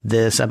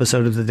This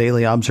episode of the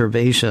Daily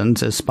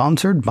Observations is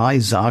sponsored by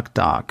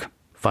ZocDoc.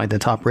 Find the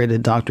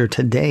top-rated doctor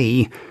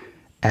today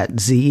at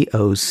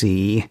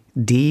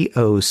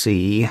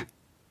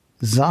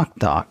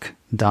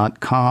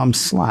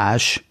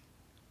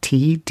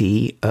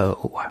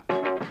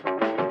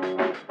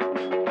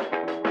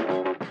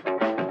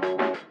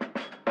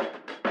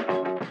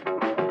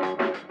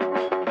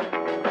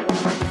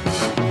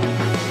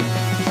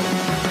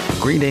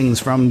Greetings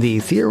from the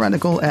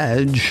Theoretical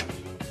Edge.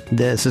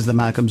 This is the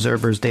Mac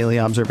Observer's Daily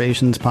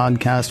Observations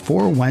podcast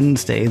for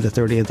Wednesday, the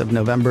 30th of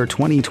November,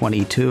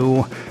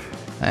 2022.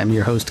 I'm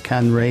your host,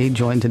 Ken Ray,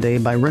 joined today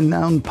by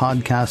renowned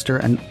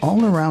podcaster and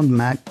all-around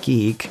Mac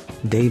geek,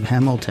 Dave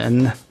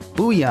Hamilton.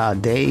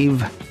 Booyah,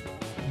 Dave.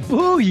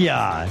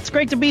 Booyah! It's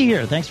great to be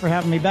here. Thanks for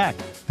having me back.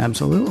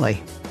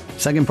 Absolutely.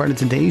 Second part of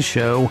today's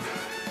show,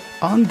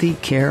 on the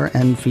care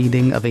and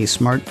feeding of a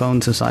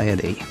smartphone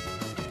society.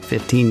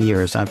 15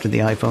 years after the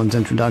iPhone's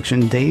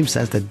introduction, Dave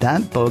says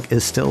that book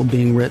is still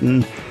being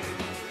written.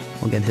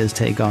 We'll get his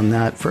take on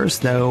that.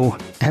 First, though,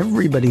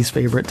 everybody's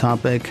favorite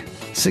topic,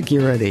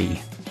 security.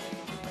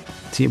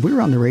 See, if we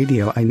were on the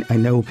radio, I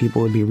know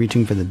people would be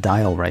reaching for the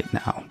dial right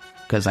now,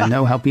 because I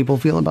know how people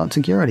feel about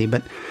security.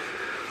 But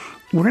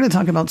we're going to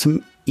talk about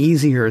some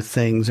easier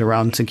things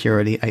around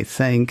security, I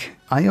think.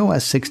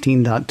 iOS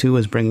 16.2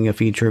 is bringing a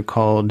feature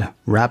called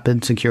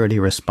Rapid Security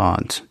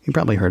Response. You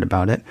probably heard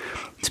about it.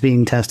 It's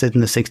being tested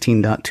in the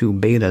 16.2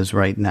 betas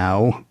right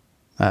now.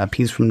 A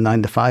piece from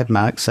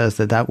 9to5Mac says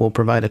that will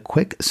provide a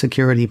quick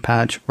security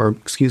patches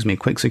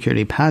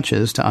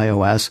to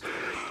iOS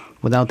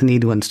without the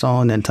need to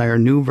install an entire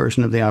new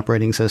version of the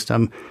operating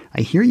system. I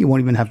hear you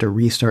won't even have to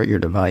restart your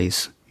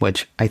device,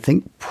 which I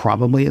think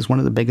probably is one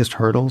of the biggest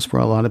hurdles for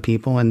a lot of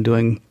people in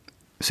doing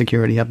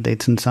security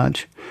updates and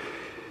such.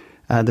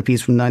 The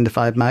piece from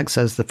 9to5Mac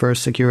says the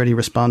first security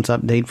response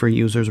update for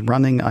users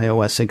running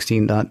iOS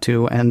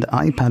 16.2 and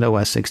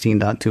iPadOS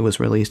 16.2 was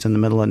released in the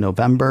middle of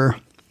November.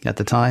 At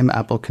the time,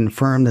 Apple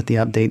confirmed that the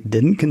update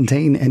didn't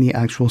contain any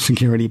actual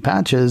security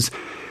patches.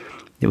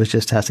 It was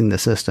just testing the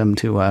system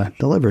to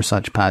deliver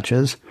such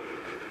patches.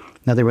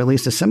 Now, they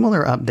released a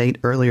similar update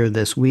earlier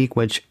this week,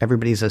 which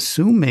everybody's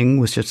assuming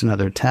was just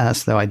another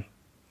test, though I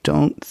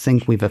don't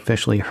think we've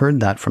officially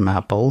heard that from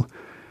Apple.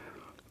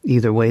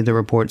 Either way, the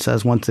report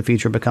says once the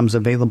feature becomes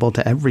available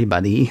to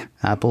everybody,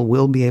 Apple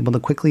will be able to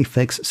quickly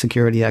fix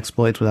security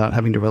exploits without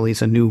having to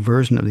release a new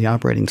version of the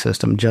operating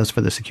system just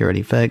for the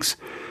security fix.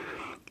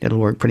 It'll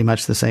work pretty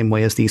much the same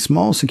way as the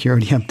small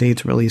security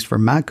updates released for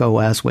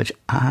macOS, which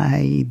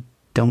I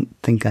don't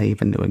think I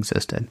even knew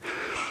existed.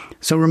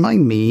 So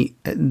remind me,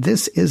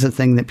 this is a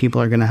thing that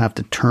people are going to have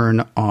to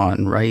turn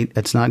on, right?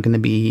 It's not going to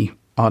be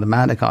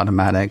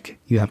automatic.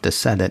 You have to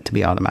set it to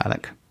be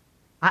automatic.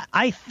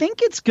 I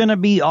think it's going to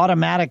be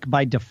automatic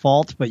by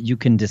default, but you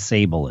can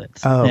disable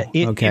it. Oh,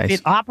 okay. If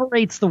it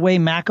operates the way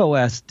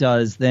macOS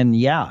does, then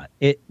yeah.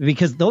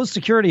 Because those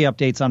security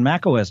updates on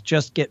macOS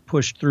just get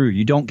pushed through.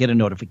 You don't get a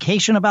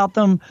notification about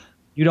them.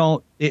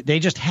 They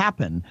just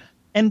happen.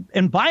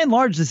 And by and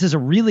large, this is a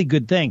really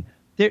good thing.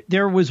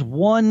 There was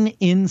one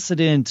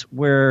incident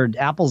where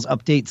Apple's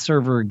update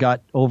server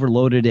got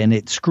overloaded and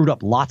it screwed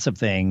up lots of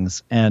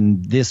things,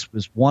 and this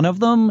was one of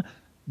them.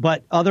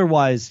 But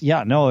otherwise,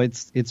 yeah, no,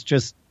 it's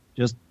just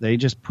they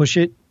just push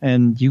it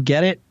and you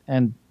get it,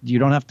 and you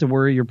don't have to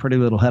worry your pretty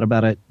little head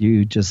about it.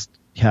 You just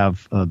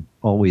have a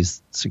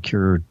always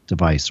secure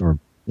device, or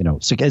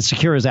as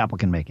secure as Apple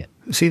can make it.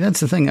 See, that's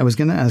the thing. I was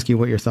going to ask you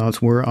what your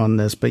thoughts were on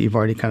this, but you've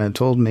already kind of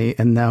told me,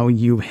 and now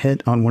you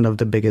hit on one of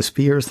the biggest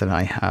fears that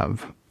I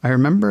have. I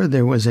remember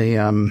there was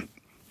the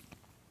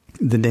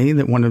day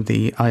that one of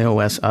the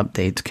iOS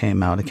updates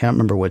came out. I can't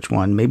remember which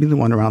one. Maybe the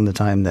one around the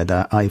time that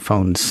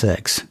iPhone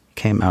 6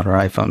 came out, or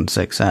iPhone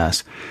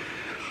 6S.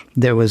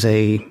 There was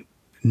a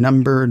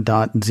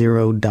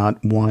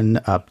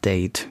number.0.1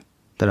 update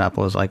that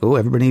Apple was like, oh,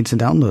 everybody needs to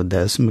download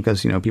this,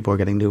 because, people are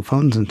getting new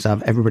phones and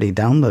stuff. Everybody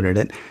downloaded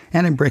it,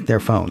 and it bricked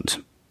their phones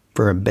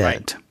for a bit.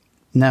 Right.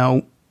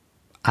 Now,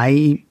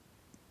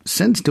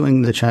 since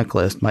doing the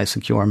checklist, my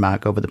Secure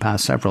Mac over the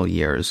past several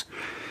years,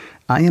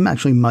 I am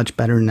actually much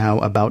better now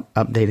about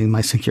updating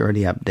my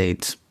security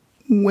updates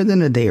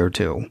within a day or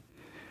two.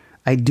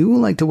 I do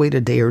like to wait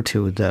a day or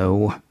two,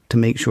 though, to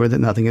make sure that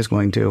nothing is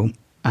going to,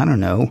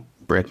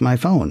 brick my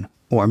phone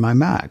or my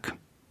Mac.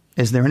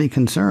 Is there any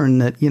concern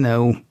that,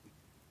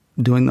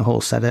 doing the whole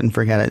set it and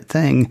forget it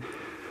thing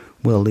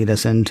will lead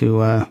us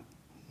into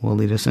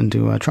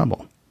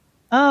trouble?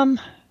 I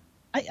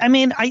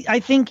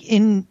think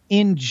in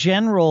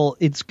general,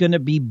 it's going to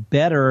be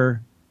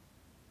better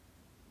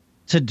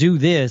to do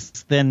this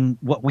than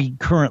what we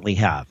currently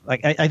have.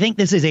 Like, I think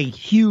this is a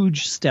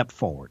huge step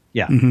forward.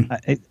 Yeah.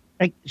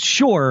 Mm-hmm.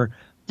 Sure.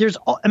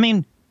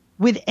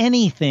 With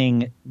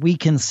anything, we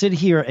can sit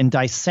here and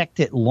dissect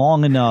it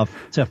long enough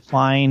to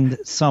find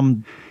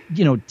some,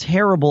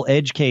 terrible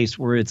edge case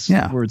where it's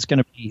going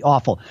to be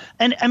awful.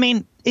 And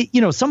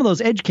some of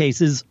those edge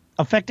cases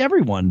affect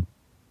everyone.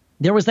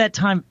 There was that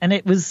time, and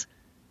it was,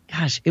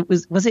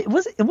 it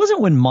wasn't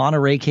when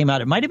Monterey came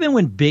out. It might have been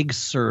when Big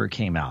Sur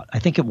came out. I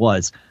think it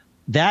was,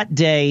 that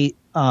day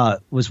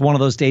was one of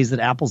those days that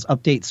Apple's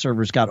update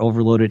servers got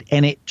overloaded.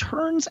 And it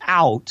turns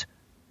out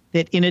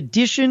that in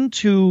addition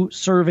to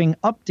serving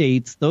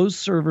updates, those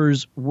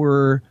servers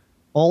were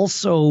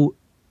also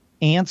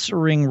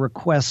answering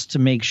requests to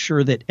make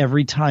sure that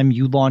every time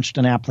you launched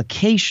an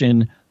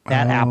application,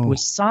 that app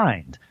was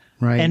signed.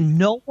 Right. And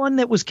no one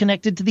that was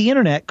connected to the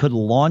internet could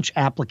launch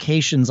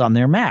applications on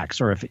their Macs,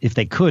 or if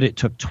they could, it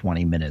took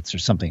 20 minutes or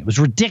something. It was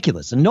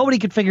ridiculous, and nobody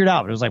could figure it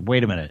out. It was like,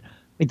 wait a minute,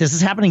 wait, this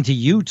is happening to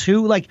you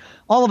too? Like,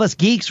 all of us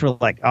geeks were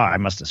like, oh, I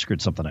must have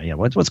screwed something up. Yeah,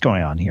 what's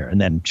going on here? And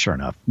then, sure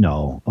enough,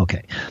 no,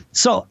 okay.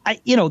 So,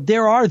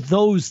 there are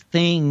those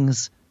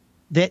things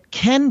that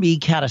can be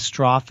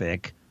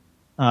catastrophic,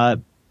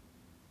 but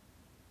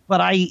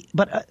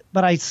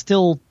I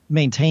still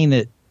maintain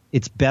that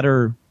it's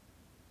better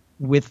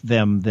with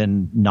them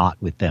than not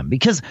with them,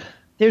 because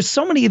there's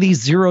so many of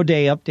these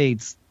 0-day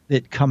updates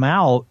that come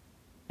out,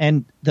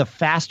 and the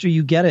faster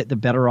you get it, the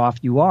better off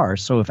you are.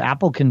 So if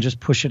Apple can just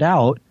push it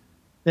out,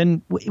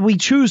 then we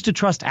choose to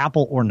trust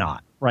Apple or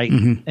not, right?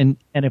 Mm-hmm.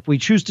 And if we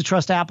choose to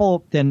trust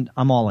Apple, then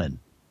I'm all in.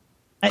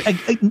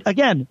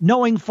 Again,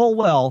 knowing full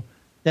well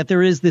that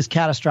there is this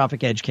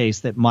catastrophic edge case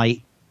that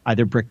might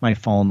either brick my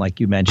phone, like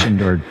you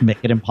mentioned, or make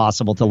it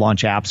impossible to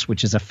launch apps,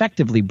 which is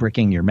effectively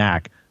bricking your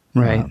Mac.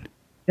 Right.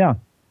 Yeah.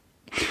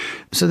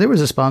 So there was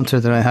a sponsor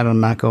that I had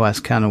on macOS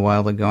kind of a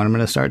while ago, and I'm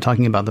going to start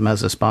talking about them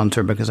as a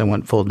sponsor because I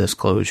want full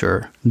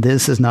disclosure.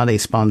 This is not a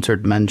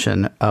sponsored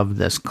mention of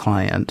this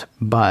client,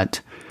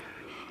 but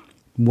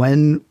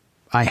when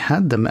I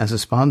had them as a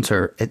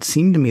sponsor, it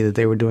seemed to me that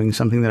they were doing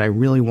something that I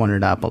really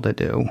wanted Apple to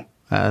do.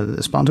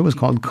 The sponsor was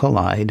called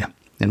Collide,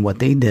 and what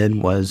they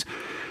did was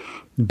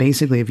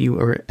basically if you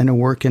were in a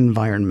work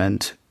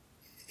environment,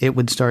 it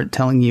would start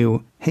telling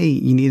you, hey,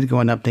 you need to go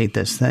and update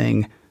this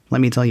thing. Let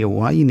me tell you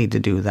why you need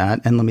to do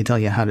that, and let me tell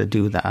you how to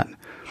do that.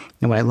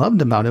 And what I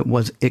loved about it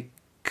was it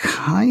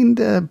kind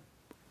of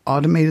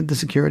automated the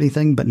security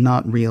thing, but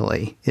not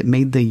really. It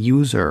made the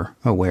user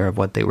aware of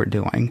what they were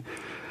doing.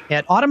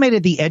 It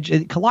automated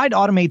Collide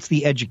automates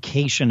the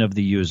education of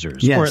the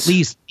users, yes, or at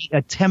least the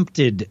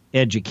attempted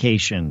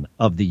education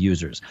of the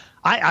users.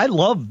 I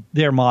love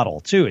their model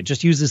too. It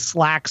just uses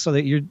Slack so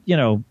that you're,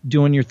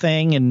 doing your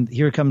thing, and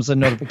here comes a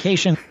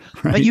notification.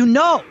 Right.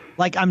 But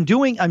like I'm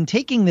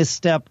taking this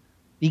step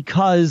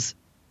because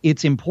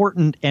it's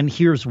important, and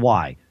here's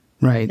why.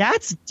 Right.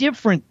 That's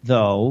different,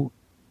 though,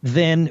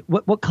 than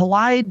what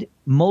Collide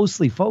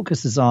mostly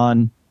focuses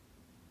on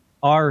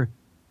are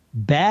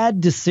bad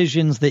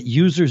decisions that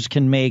users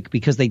can make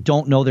because they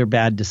don't know they're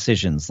bad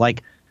decisions,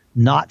 like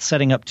not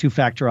setting up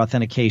two-factor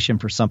authentication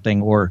for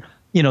something, or,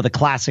 the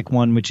classic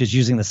one, which is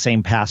using the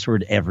same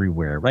password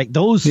everywhere, right?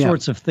 Those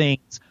sorts of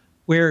things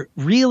where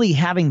really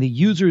having the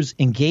user's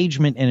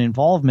engagement and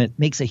involvement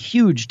makes a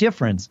huge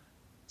difference.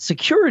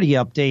 Security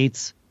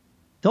updates,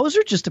 those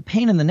are just a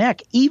pain in the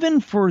neck, even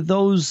for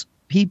those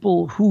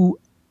people who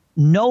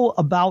know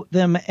about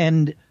them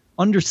and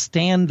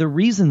understand the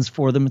reasons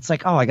for them. It's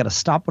like, oh, I got to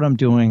stop what I'm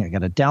doing. I got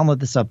to download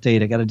this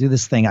update. I got to do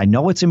this thing. I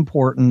know it's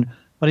important,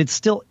 but it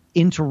still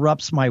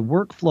interrupts my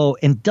workflow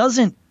and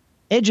doesn't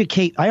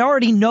educate. I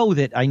already know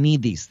that I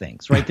need these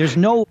things, right? There's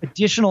no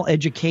additional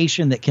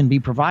education that can be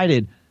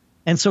provided.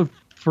 And so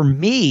for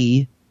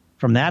me,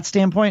 from that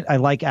standpoint, I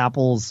like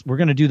Apple's, we're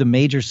going to do the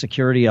major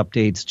security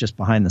updates just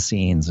behind the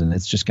scenes, and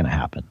it's just going to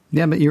happen.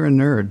 Yeah, but you're a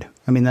nerd.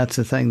 I mean, that's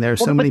the thing. There are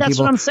so many people. That's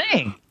what I'm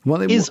saying.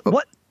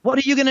 What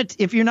are you going to,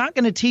 if you're not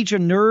going to teach a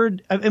nerd,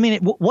 I mean,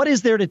 what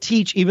is there to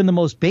teach even the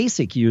most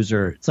basic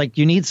user? It's like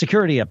you need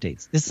security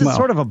updates. This is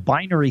sort of a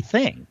binary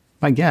thing.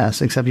 I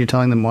guess, except you're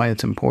telling them why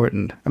it's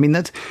important. I mean,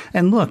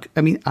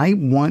 I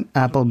want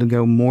Apple to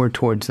go more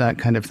towards that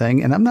kind of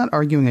thing. And I'm not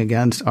arguing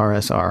against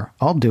RSR.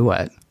 I'll do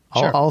it.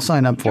 Sure. I'll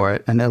sign up for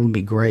it, and it'll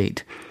be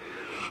great.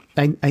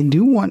 I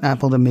do want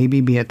Apple to maybe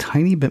be a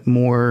tiny bit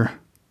more.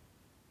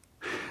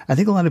 I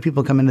think a lot of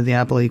people come into the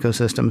Apple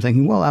ecosystem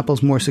thinking, well,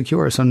 Apple's more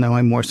secure, so now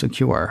I'm more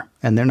secure.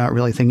 And they're not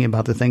really thinking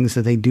about the things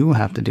that they do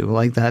have to do,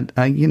 like that,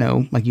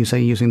 like you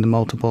say, using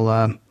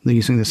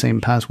using the same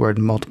password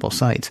in multiple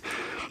sites.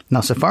 Now,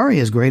 Safari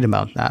is great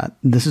about that.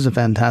 This is a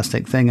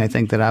fantastic thing, I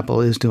think, that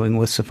Apple is doing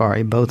with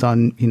Safari, both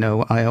on,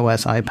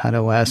 iOS,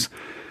 iPadOS.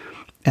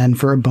 And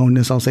for a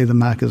bonus, I'll say the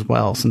Mac as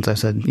well, since I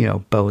said,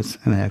 both,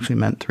 and I actually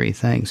meant three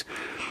things.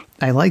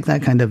 I like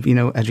that kind of,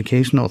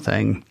 educational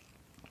thing.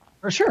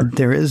 For sure.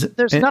 There's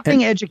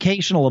nothing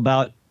educational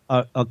about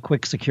a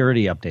quick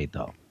security update,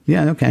 though.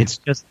 Yeah, okay. It's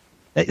just,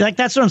 like,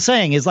 that's what I'm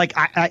saying, is like,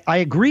 I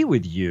agree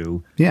with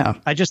you. Yeah.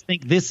 I just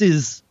think this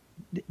is,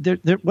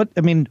 what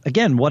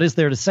is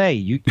there to say?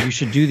 You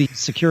should do these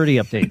security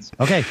updates.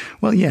 Okay.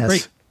 Well, yes.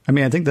 Great. I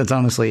mean, I think that's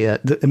honestly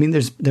it. I mean,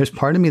 there's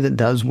part of me that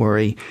does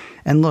worry.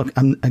 And look,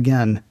 I'm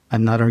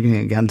not arguing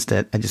against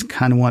it. I just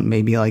kind of want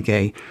maybe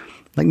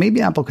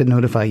maybe Apple could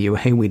notify you,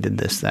 hey, we did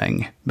this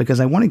thing, because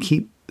I want to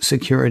keep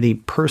security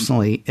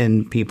personally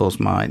in people's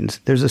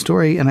minds. There's a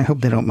story, and I hope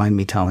they don't mind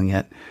me telling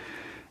it.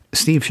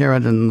 Steve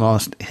Sheridan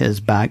lost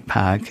his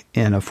backpack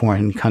in a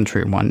foreign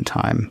country one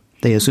time.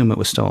 They assume it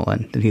was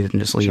stolen, that he didn't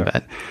just leave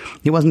it.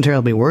 He wasn't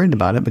terribly worried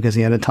about it because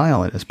he had a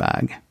tile in his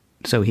bag.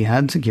 So he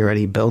had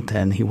security built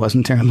in. He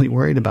wasn't terribly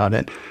worried about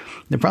it.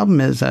 The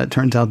problem is, it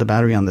turns out the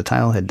battery on the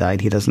tile had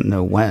died. He doesn't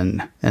know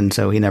when. And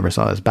so he never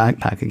saw his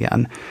backpack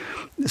again.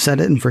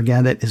 Set it and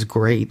forget it is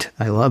great.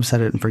 I love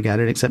set it and forget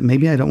it, except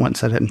maybe I don't want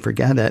set it and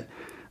forget it.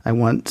 I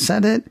want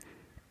set it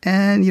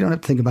and you don't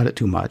have to think about it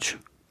too much.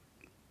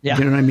 Yeah.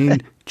 You know what I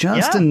mean?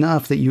 Just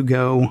enough that you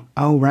go,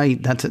 oh,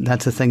 right, that's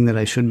a thing that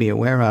I should be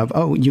aware of.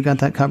 Oh, you got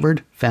that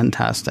covered?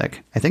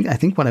 Fantastic. I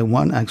think what I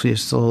want actually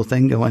is just a little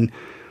thing going,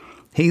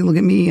 hey, look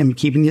at me, I'm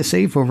keeping you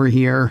safe over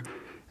here,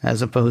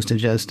 as opposed to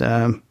just,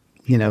 3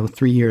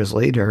 years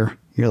later,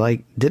 you're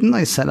like, didn't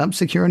I set up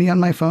security on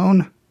my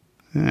phone?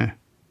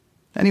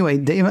 Anyway,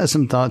 Dave has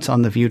some thoughts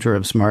on the future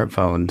of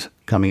smartphones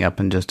coming up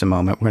in just a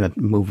moment. We're going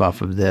to move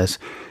off of this.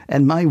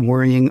 And my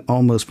worrying,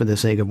 almost for the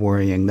sake of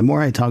worrying, the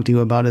more I talk to you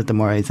about it, the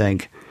more I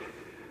think,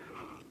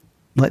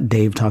 let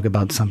Dave talk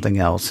about something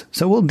else.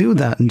 So we'll do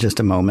that in just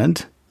a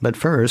moment. But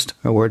first,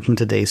 a word from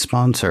today's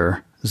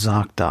sponsor,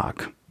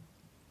 ZocDoc.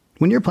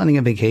 When you're planning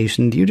a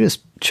vacation, do you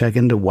just check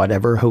into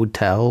whatever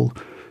hotel,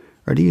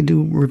 or do you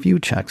do review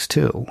checks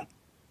too?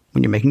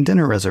 When you're making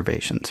dinner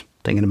reservations,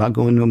 thinking about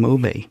going to a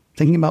movie,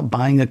 thinking about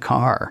buying a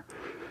car.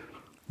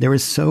 There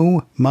is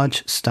so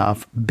much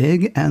stuff,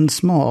 big and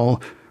small,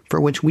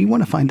 for which we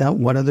want to find out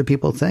what other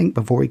people think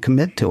before we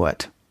commit to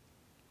it.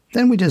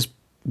 Then we just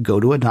go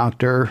to a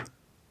doctor,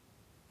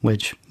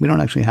 which we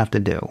don't actually have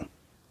to do.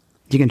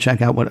 You can check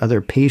out what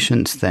other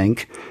patients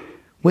think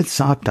with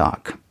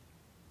ZocDoc.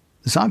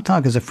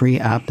 ZocDoc is a free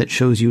app that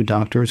shows you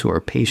doctors who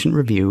are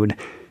patient-reviewed,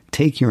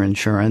 take your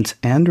insurance,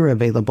 and are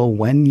available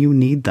when you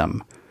need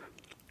them.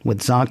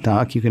 With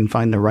ZocDoc, you can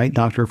find the right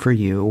doctor for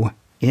you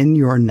in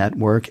your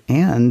network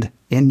and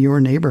in your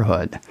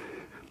neighborhood.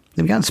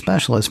 They've got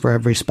specialists for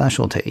every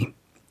specialty.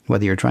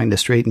 Whether you're trying to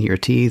straighten your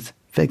teeth,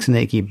 fix an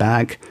achy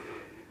back,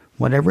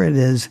 whatever it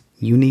is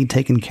you need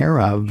taken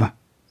care of,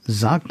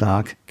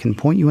 ZocDoc can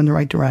point you in the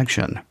right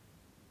direction.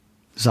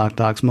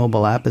 ZocDoc's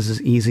mobile app is as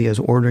easy as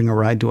ordering a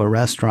ride to a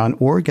restaurant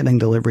or getting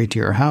delivery to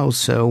your house,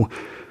 so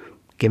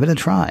give it a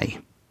try.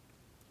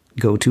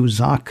 Go to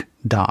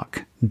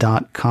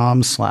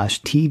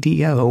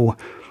ZocDoc.com/TDO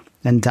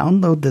and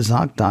download the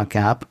ZocDoc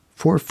app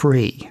for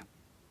free.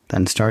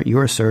 Then start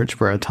your search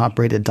for a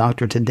top-rated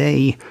doctor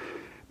today.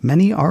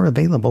 Many are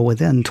available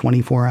within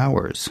 24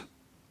 hours.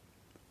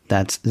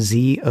 That's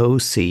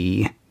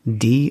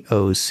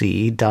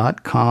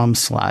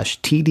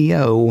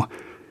ZocDoc.com/TDO,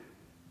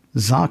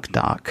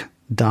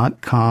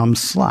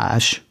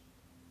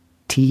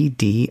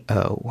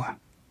 ZocDoc.com/TDO.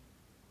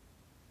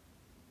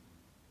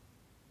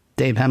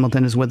 Dave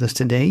Hamilton is with us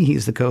today.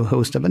 He's the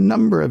co-host of a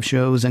number of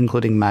shows,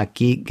 including Mac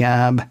Geek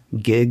Gab,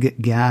 Gig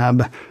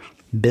Gab,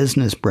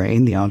 Business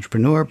Brain, the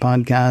Entrepreneur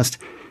Podcast,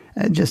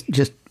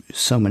 just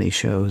so many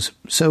shows.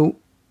 So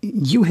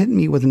you hit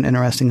me with an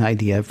interesting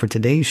idea for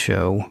today's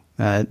show,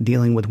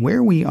 dealing with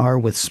where we are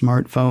with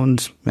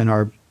smartphones and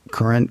our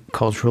current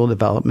cultural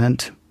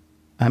development.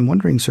 I'm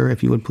wondering, sir,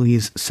 if you would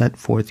please set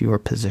forth your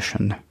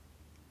position.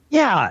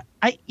 Yeah,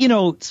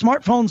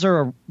 smartphones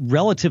are a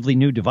relatively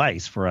new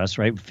device for us,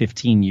 right?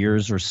 15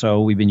 years or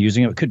so we've been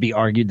using it. It could be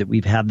argued that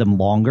we've had them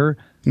longer.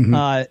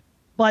 Mm-hmm.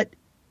 But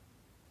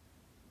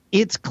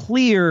it's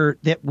clear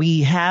that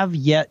we have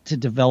yet to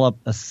develop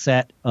a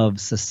set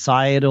of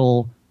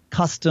societal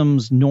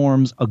customs,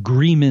 norms,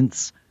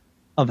 agreements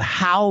of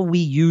how we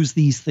use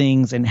these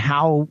things and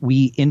how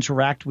we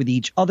interact with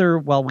each other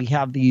while we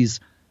have these.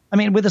 I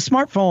mean, with a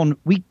smartphone,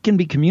 we can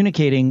be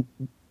communicating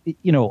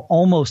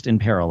almost in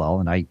parallel,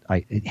 and I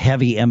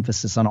heavy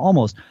emphasis on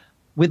almost,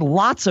 with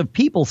lots of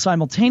people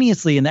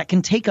simultaneously, and that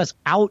can take us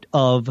out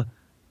of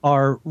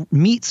our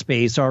meat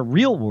space, our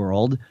real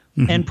world,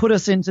 and put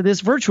us into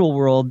this virtual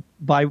world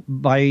by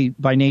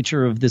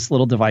nature of this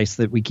little device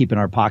that we keep in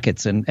our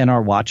pockets and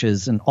our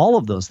watches, and all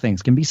of those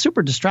things can be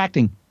super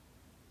distracting.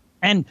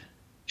 And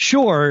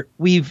sure,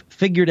 we've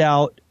figured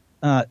out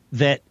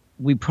that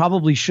we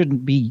probably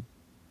shouldn't be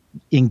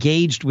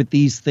engaged with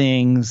these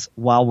things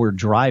while we're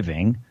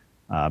driving.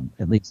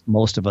 At least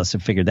most of us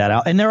have figured that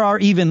out. And there are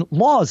even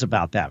laws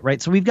about that,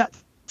 right? So we've got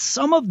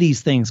some of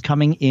these things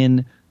coming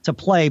in to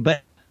play,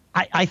 but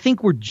I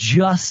think we're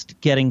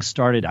just getting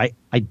started. I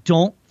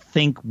don't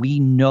think we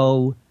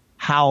know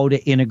how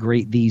to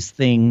integrate these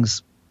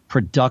things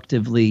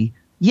productively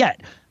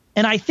yet.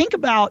 And I think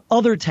about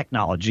other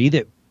technology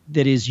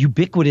that is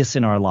ubiquitous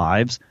in our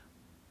lives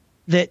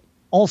that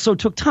also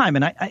took time.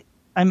 And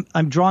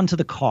I'm drawn to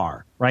the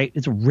car, right?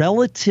 It's a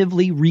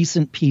relatively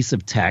recent piece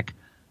of tech,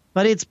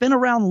 but it's been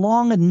around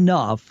long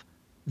enough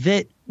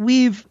that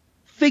we've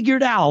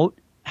figured out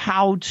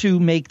how to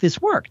make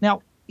this work.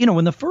 Now,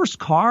 when the first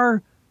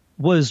car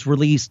was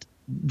released,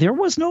 there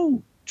was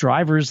no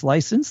driver's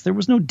license. There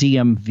was no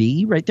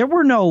DMV, right? There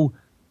were no,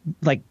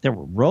 there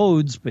were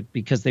roads, but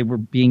because they were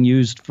being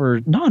used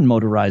for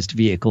non-motorized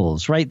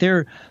vehicles, right?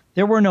 There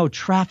were no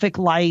traffic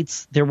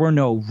lights. There were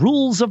no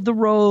rules of the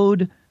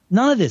road.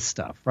 None of this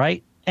stuff,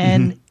 right?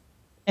 And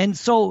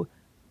so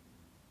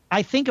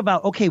I think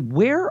about, okay,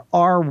 where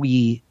are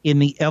we in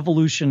the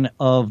evolution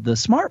of the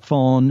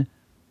smartphone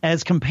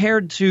as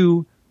compared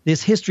to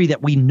this history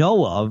that we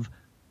know of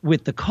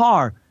with the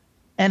car?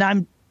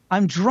 And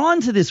I'm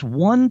drawn to this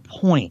one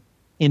point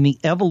in the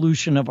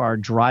evolution of our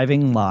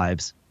driving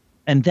lives,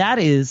 and that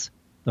is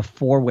the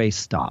four-way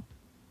stop.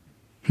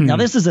 Now,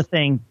 this is a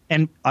thing,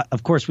 and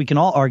of course, we can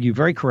all argue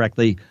very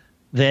correctly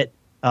that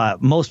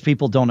most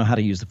people don't know how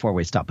to use the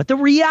four-way stop. But the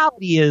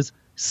reality is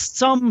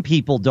some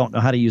people don't know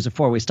how to use a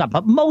four-way stop,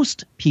 but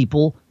most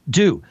people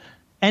do.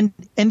 And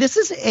this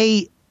is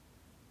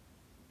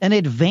an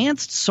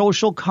advanced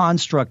social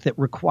construct that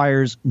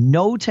requires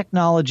no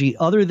technology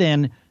other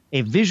than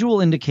a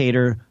visual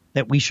indicator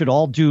that we should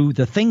all do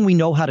the thing we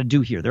know how to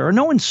do here. There are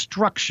no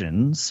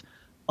instructions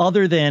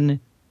other than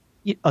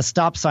a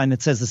stop sign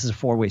that says this is a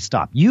four-way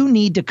stop. You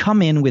need to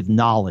come in with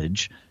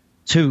knowledge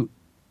to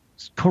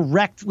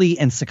correctly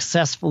and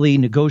successfully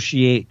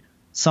negotiate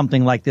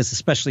something like this,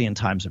 especially in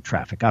times of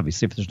traffic.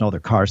 Obviously, if there's no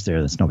other cars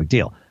there, that's no big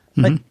deal.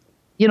 But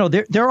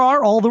there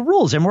are all the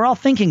rules, and we're all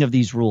thinking of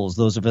these rules.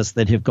 Those of us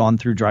that have gone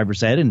through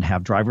driver's ed and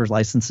have driver's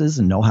licenses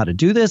and know how to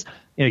do this,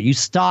 you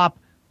stop.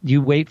 You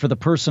wait for the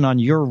person on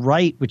your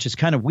right, which is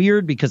kind of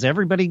weird because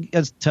everybody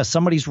is to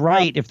somebody's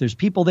right if there's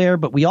people there,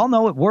 but we all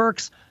know it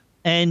works,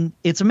 and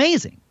it's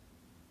amazing.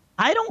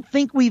 I don't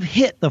think we've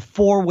hit the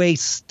four-way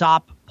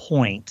stop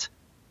point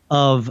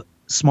of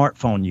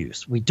smartphone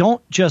use. We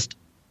don't just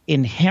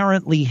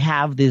inherently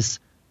have this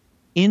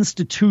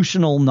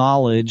institutional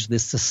knowledge,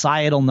 this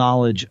societal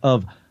knowledge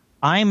of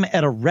I'm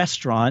at a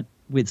restaurant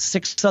with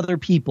 6 other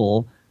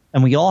people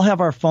and we all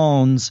have our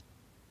phones.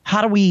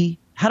 How do we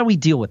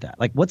deal with that?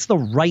 Like, what's the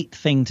right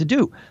thing to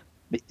do?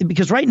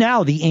 Because right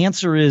now the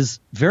answer is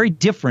very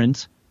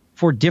different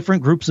for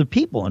different groups of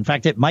people. In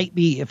fact, it might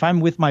be, if I'm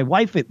with my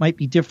wife, it might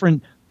be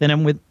different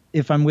than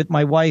if I'm with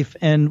my wife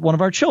and one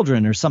of our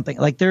children or something.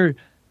 Like there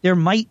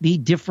might be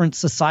different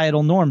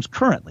societal norms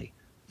currently.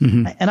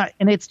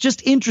 And it's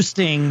just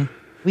interesting.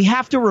 We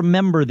have to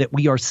remember that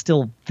we are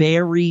still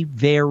very,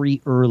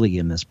 very early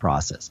in this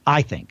process.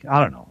 I think. I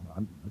don't know.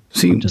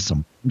 I'm just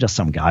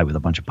some guy with a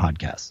bunch of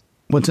podcasts.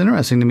 What's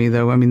interesting to me,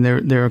 though, I mean,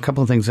 there are a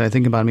couple of things that I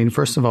think about. I mean,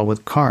 first of all,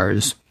 with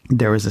cars,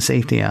 there is a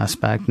safety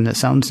aspect, and it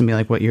sounds to me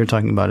like what you're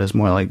talking about is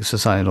more like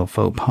societal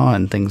faux pas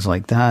and things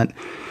like that.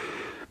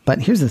 But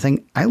here's the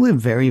thing. I live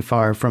very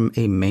far from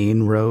a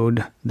main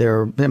road.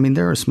 There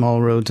are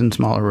small roads and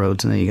smaller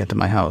roads, and then you get to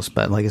my house.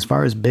 But like as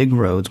far as big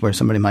roads where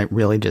somebody might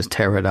really just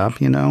tear it up,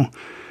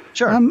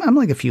 Sure. I'm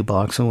like a few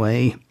blocks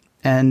away.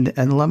 And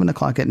at 11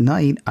 o'clock at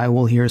night, I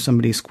will hear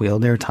somebody squeal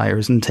their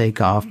tires and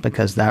take off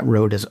because that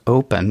road is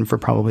open for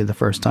probably the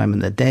first time in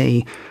the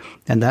day.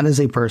 And that is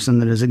a person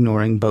that is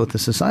ignoring both the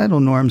societal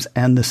norms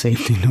and the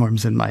safety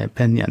norms, in my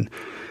opinion.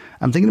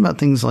 I'm thinking about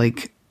things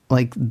like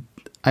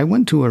I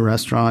went to a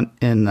restaurant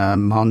in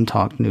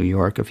Montauk, New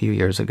York a few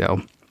years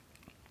ago,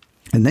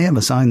 and they have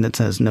a sign that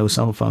says no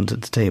cell phones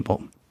at the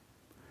table.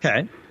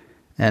 Okay.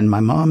 And my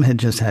mom had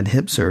just had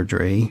hip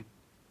surgery,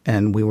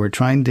 and we were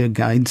trying to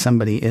guide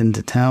somebody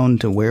into town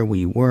to where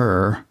we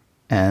were,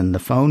 and the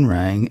phone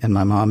rang, and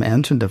my mom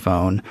answered the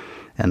phone,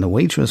 and the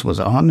waitress was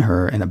on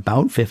her in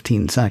about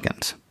 15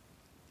 seconds,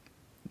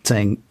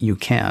 saying, you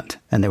can't.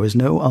 And there was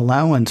no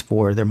allowance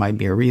for there might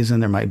be a reason,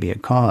 there might be a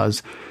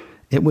cause.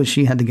 It was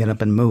she had to get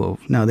up and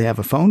move. Now, they have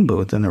a phone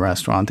booth in the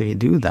restaurant that you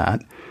do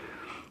that,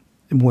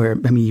 where,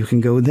 I mean, you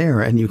can go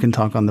there and you can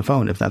talk on the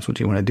phone if that's what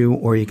you want to do,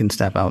 or you can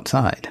step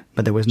outside.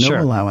 But there was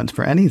no allowance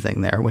for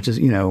anything there, which is,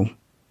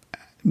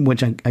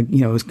 which I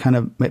is kind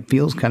of, it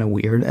feels kind of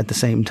weird. At the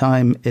same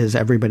time, is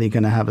everybody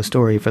going to have a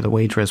story for the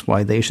waitress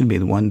why they should be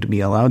the one to be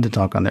allowed to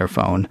talk on their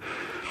phone?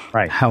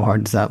 Right. How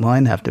hard does that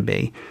line have to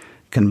be?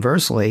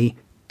 Conversely,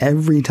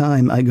 every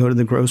time I go to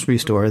the grocery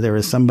store, there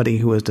is somebody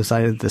who has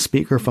decided the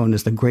speakerphone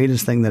is the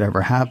greatest thing that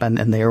ever happened,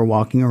 and they are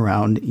walking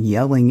around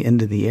yelling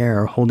into the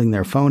air, holding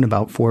their phone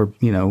about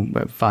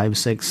 5,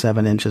 6,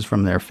 7 inches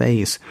from their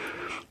face.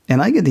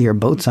 And I get to hear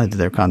both sides of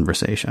their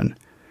conversation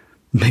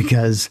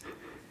because,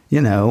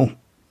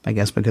 I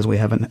guess because we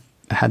haven't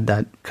had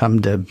that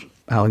come to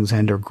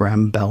Alexander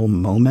Graham Bell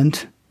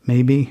moment,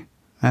 maybe.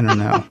 I don't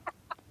know.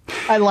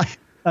 I like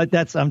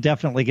I'm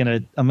definitely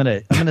gonna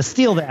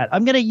steal that.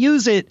 I'm gonna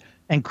use it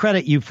and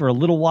credit you for a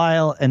little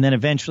while, and then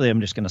eventually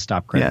I'm just gonna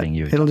stop crediting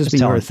you. It'll just be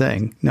your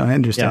thing. No, I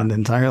understand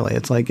entirely.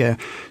 It's like,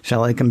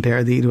 shall I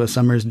compare thee to a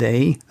summer's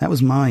day? That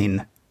was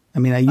mine. I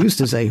mean, I used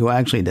to say who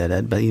actually did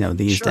it, but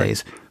these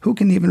days, who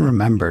can even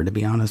remember? To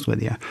be honest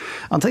with you,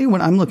 I'll tell you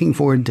what I'm looking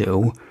forward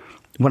to.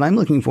 What I'm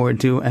looking forward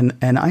to, and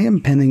I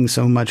am pinning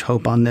so much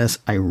hope on this,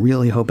 I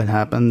really hope it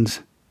happens,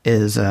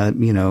 is,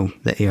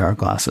 the AR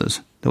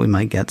glasses that we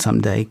might get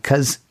someday.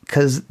 Because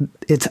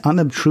it's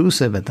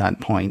unobtrusive at that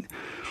point.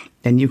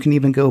 And you can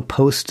even go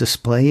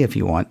post-display if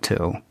you want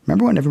to.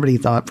 Remember when everybody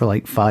thought for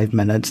like 5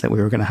 minutes that we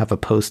were going to have a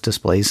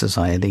post-display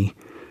society?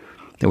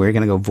 That we were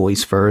going to go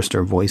voice first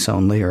or voice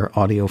only or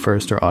audio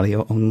first or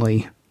audio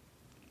only?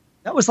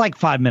 That was like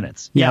 5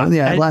 minutes. Yeah,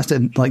 it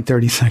lasted like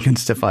 30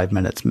 seconds to 5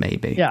 minutes,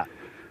 maybe. Yeah.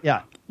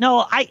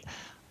 No,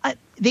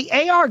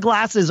 The AR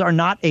glasses are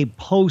not a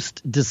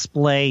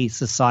post-display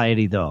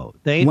society, though.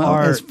 They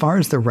are. As far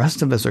as the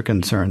rest of us are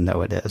concerned,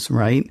 though, it is,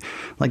 right?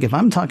 Like if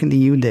I'm talking to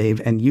you,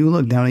 Dave, and you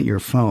look down at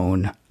your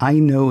phone, I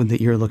know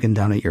that you're looking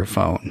down at your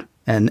phone,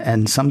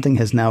 and something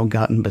has now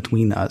gotten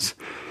between us.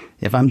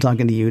 If I'm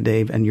talking to you,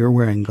 Dave, and you're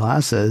wearing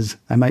glasses,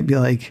 I might be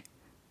like,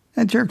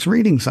 that jerk's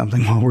reading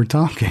something while we're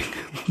talking.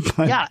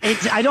 But, yeah,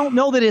 I don't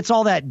know that it's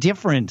all that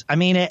different. I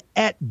mean,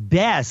 at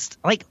best,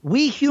 like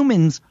we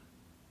humans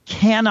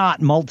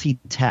cannot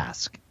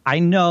multitask. I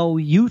know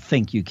you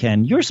think you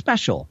can. You're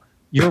special.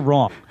 You're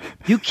wrong.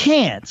 You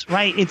can't,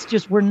 right? It's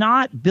just we're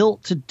not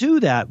built to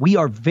do that. We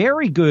are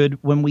very good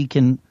when we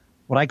can,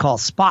 what I call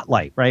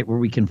spotlight, right? Where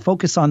we can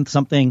focus on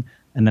something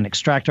and then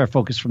extract our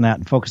focus from that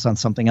and focus on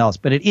something else.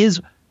 But it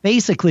is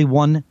basically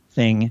one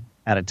thing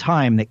at a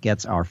time that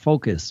gets our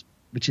focus,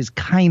 which is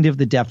kind of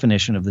the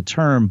definition of the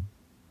term.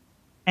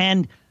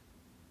 And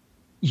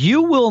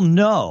you will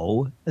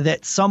know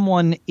that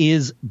someone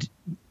is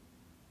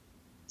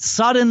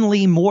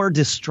suddenly more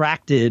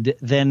distracted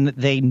than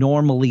they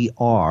normally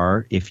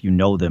are, if you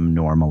know them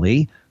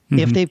normally,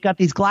 if they've got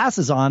these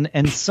glasses on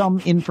and some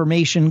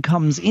information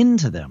comes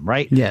into them,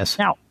 right? Yes.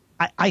 Now,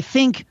 I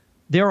think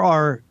there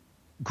are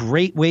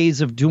great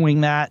ways of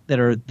doing that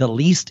are the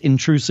least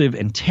intrusive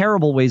and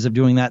terrible ways of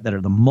doing that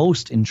are the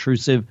most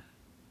intrusive.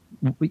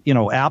 You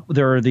know,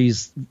 there are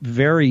these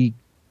very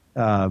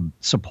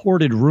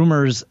supported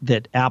rumors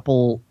that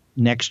Apple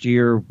next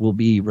year will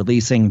be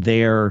releasing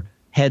their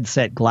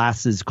headset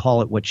glasses,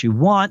 call it what you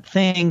want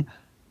thing.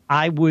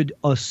 I would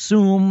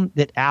assume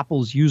that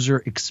Apple's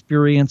user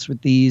experience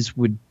with these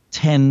would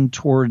tend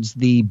towards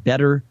the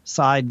better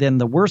side than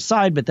the worse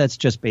side, but that's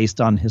just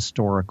based on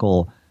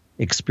historical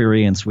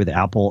experience with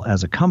Apple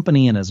as a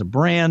company and as a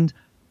brand.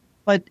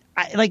 But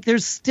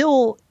there's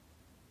still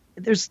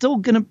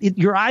going to,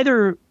 you're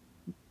either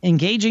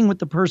engaging with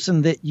the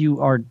person that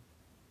you are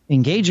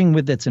engaging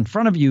with that's in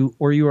front of you,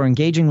 or you are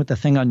engaging with the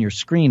thing on your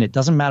screen. It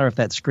doesn't matter if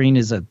that screen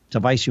is a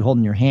device you hold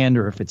in your hand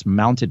or if it's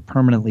mounted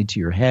permanently to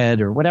your head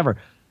or whatever.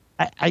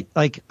 I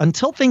like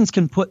until things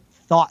can put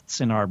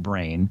thoughts in our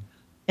brain,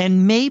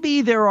 and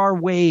maybe there are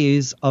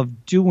ways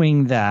of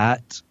doing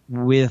that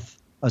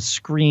with a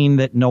screen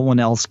that no one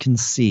else can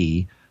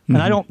see. And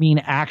I don't mean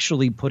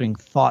actually putting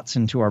thoughts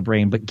into our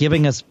brain, but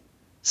giving us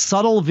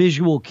subtle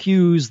visual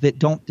cues that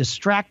don't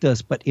distract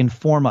us but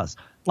inform us.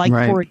 Like,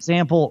 for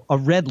example, a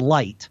red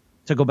light,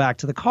 to go back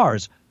to the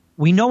cars.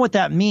 We know what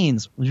that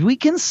means. We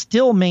can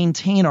still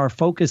maintain our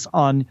focus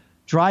on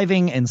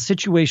driving and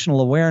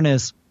situational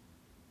awareness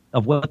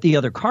of what the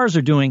other cars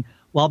are doing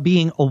while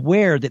being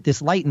aware that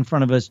this light in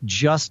front of us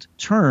just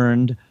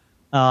turned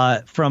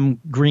from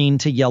green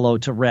to yellow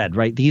to red,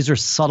 right? These are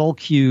subtle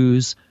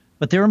cues,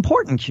 but they're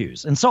important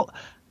cues. And so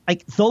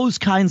like those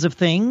kinds of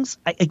things,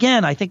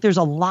 I think there's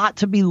a lot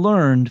to be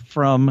learned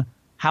from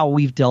how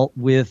we've dealt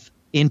with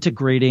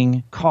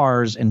integrating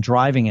cars and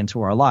driving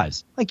into our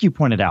lives. Like you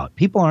pointed out,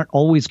 people aren't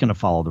always going to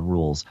follow the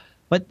rules.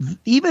 But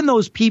even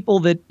those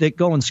people that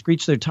go and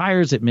screech their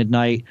tires at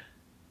midnight,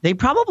 they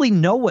probably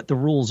know what the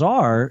rules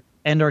are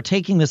and are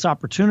taking this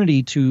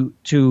opportunity to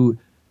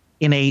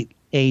in a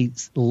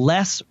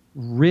less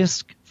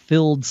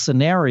risk-filled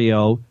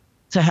scenario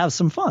to have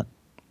some fun.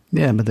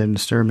 Yeah, but they're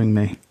disturbing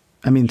me.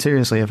 I mean,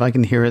 seriously, if I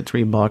can hear it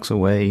 3 blocks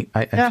away,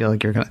 I feel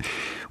like you're going to,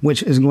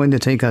 which is going to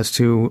take us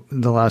to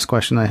the last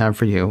question I have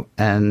for you.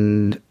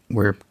 And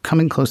we're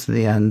coming close to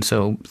the end,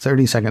 so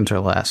 30 seconds or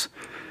less.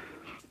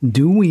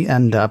 Do we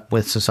end up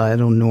with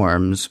societal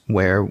norms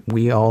where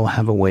we all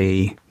have a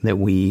way that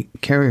we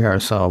carry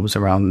ourselves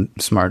around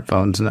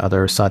smartphones and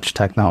other such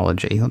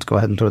technology? Let's go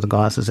ahead and throw the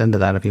glasses into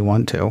that if you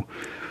want to.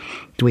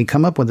 Do we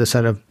come up with a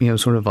set of,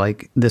 sort of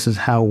like, this is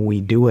how we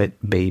do it,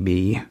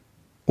 baby?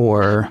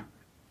 Or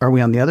are we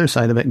on the other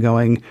side of it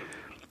going,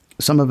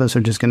 some of us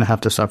are just going to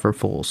have to suffer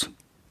fools?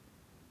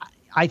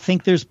 I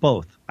think there's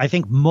both. I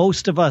think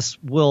most of us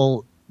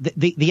will.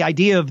 The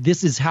idea of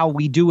this is how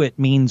we do it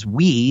means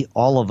we,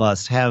 all of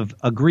us, have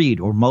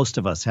agreed, or most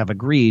of us have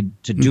agreed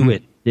to do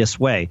it this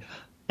way.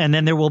 And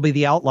then there will be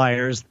the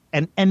outliers,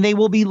 and they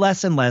will be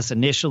less and less.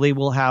 Initially,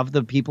 we'll have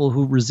the people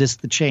who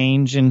resist the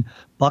change and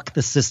buck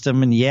the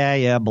system and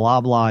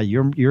blah, blah.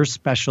 You're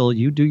special.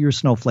 You do your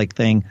snowflake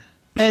thing.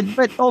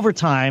 But over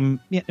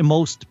time,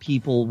 most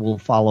people will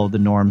follow the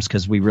norms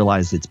because we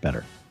realize it's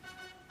better.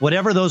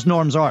 Whatever those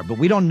norms are, but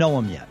we don't know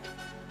them yet.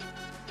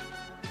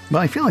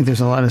 Well, I feel like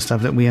there's a lot of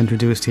stuff that we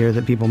introduced here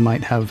that people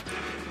might have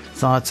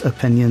thoughts,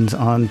 opinions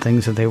on,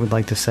 things that they would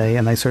like to say,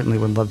 and I certainly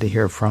would love to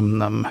hear from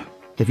them.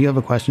 If you have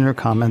a question or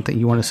comment that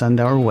you want to send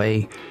our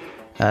way,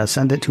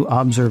 send it to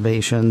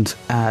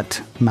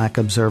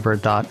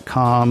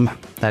observations@macobserver.com.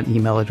 That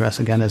email address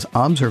again is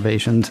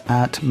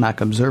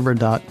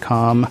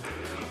observations@macobserver.com.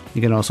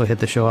 You can also hit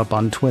the show up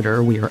on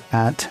Twitter. We are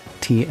at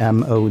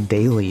TMO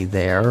Daily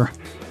there.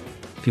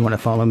 If you want to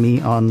follow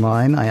me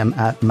online, I am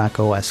at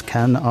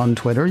macOSKen on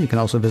Twitter. You can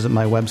also visit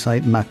my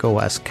website,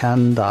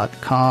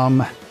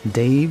 macosken.com.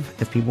 Dave,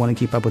 if people want to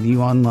keep up with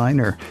you online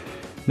or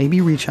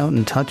maybe reach out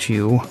and touch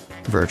you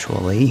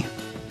virtually,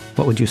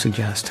 what would you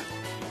suggest?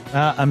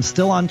 I'm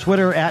still on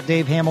Twitter at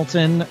Dave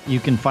Hamilton. You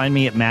can find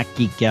me at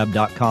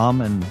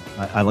macgeekgab.com, and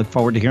I look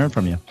forward to hearing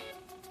from you.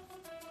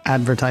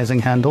 Advertising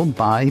handled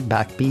by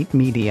Backbeat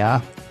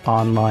Media,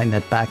 online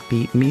at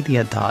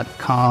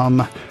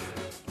backbeatmedia.com.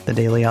 The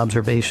Daily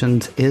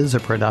Observations is a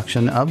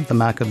production of the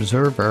Mac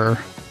Observer.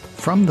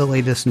 From the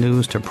latest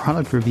news to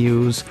product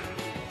reviews,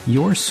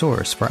 your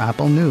source for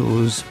Apple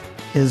news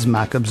is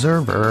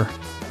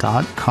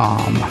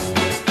macobserver.com.